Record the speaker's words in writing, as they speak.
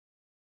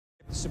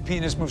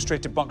Subpoenas move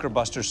straight to bunker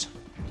busters.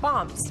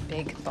 Bombs,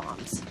 big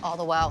bombs. All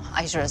the while,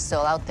 Aisha is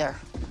still out there.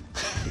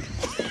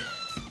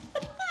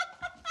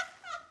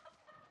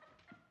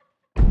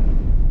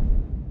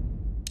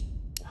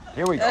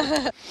 Here we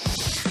go.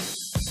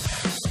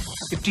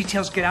 If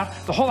details get out,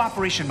 the whole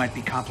operation might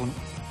be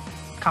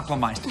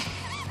compromised.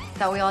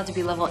 Thought we all had to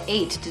be level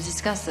 8 to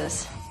discuss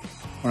this.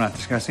 We're not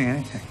discussing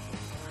anything.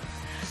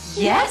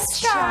 Yes,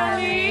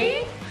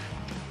 Charlie!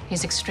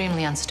 He's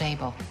extremely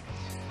unstable.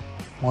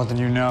 More than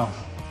you know.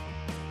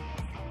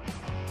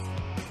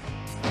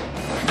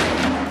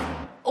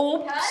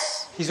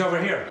 Oops! He's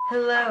over here.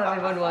 Hello,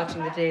 everyone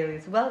watching the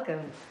dailies.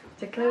 Welcome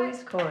to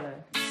Chloe's Corner.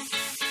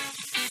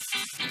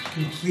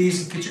 Can you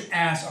please get your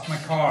ass off my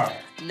car?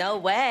 No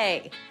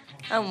way.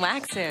 I'm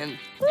waxing.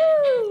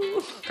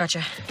 Woo!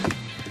 Gotcha.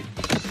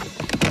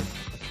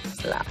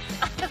 Slap.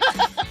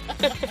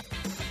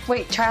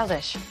 Wait,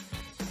 childish.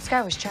 This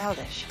guy was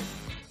childish.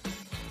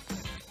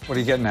 What are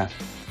you getting at?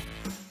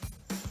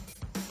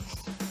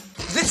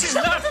 This is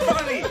not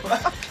funny!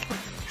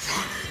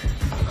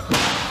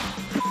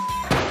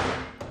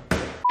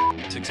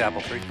 Six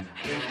apple tree.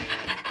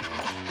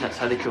 That's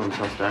how they kill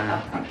themselves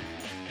down.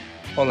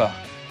 Hola.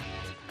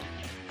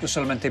 Yo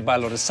solamente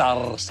bailo de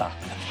salsa.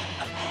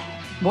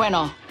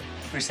 Bueno.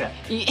 Reset.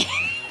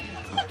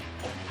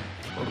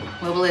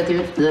 What will it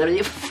do?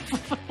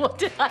 What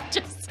did I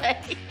just say?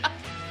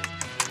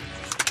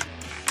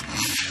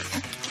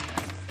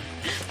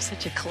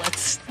 Such a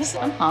klutz.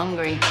 I'm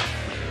hungry.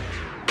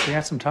 We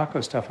had some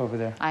taco stuff over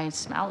there. I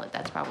smell it.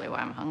 That's probably why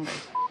I'm hungry.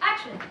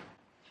 Action!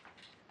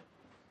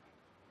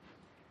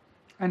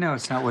 I know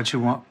it's not what you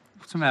want.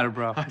 What's the matter,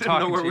 bro? I didn't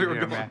know where we were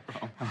going, man.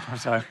 bro. I'm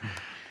sorry.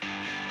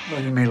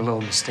 Well, you made a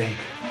little mistake.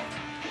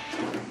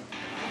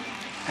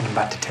 I'm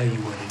about to tell you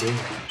what it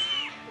is.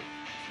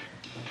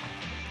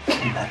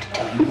 I'm about to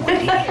tell you what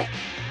it is.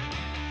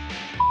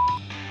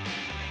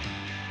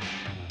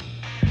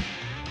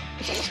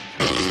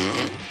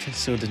 I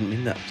still didn't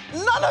mean that.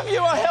 None of you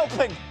are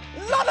helping!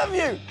 None of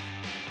you!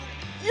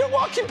 You're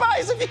walking by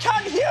as if you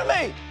can't hear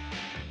me!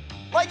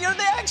 Like you're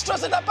the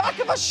extras in the back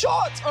of a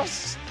shot or...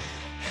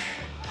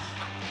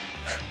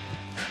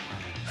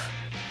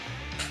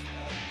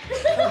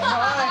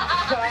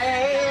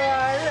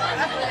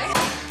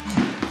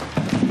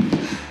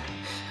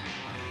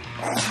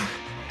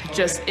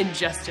 Just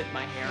ingested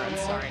my hair, I'm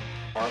sorry.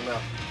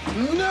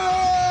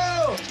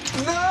 No!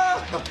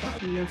 No!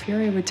 You know,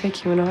 Fury would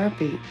take you in a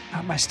heartbeat.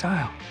 Not my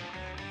style.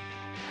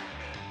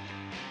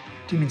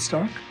 Do you mean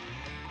Stark?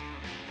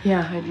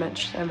 Yeah, I meant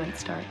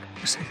Stark.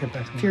 Just take that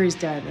back to me. Fury's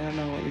dead. I don't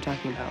know what you're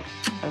talking about.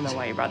 I don't know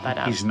why you brought that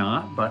up. He's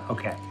not, but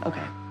okay.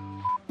 Okay.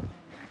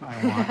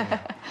 I want it.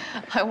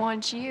 I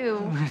want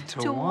you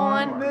To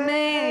want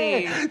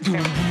me.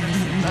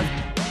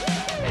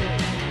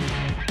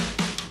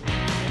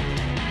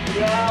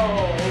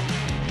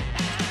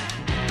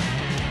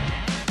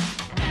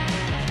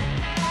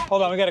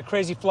 Hold on, we got a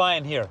crazy fly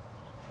in here.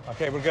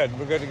 Okay, we're good.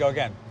 We're good to go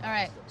again. All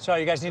right.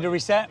 Sorry, you guys need to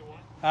reset?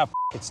 Ah,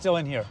 it's still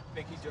in here. I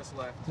think he just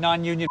left.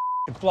 Non-union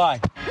fly.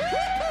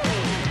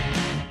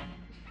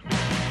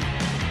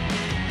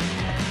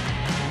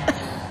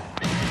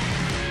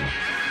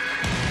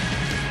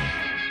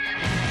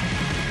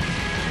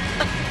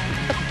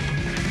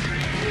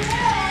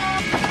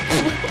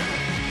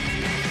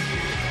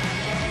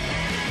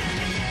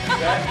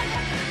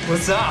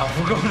 What's up?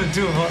 We're going to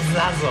do what's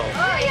that?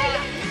 Oh, yeah.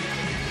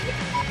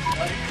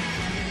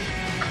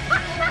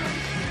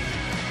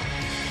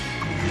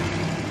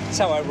 That's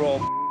how I roll.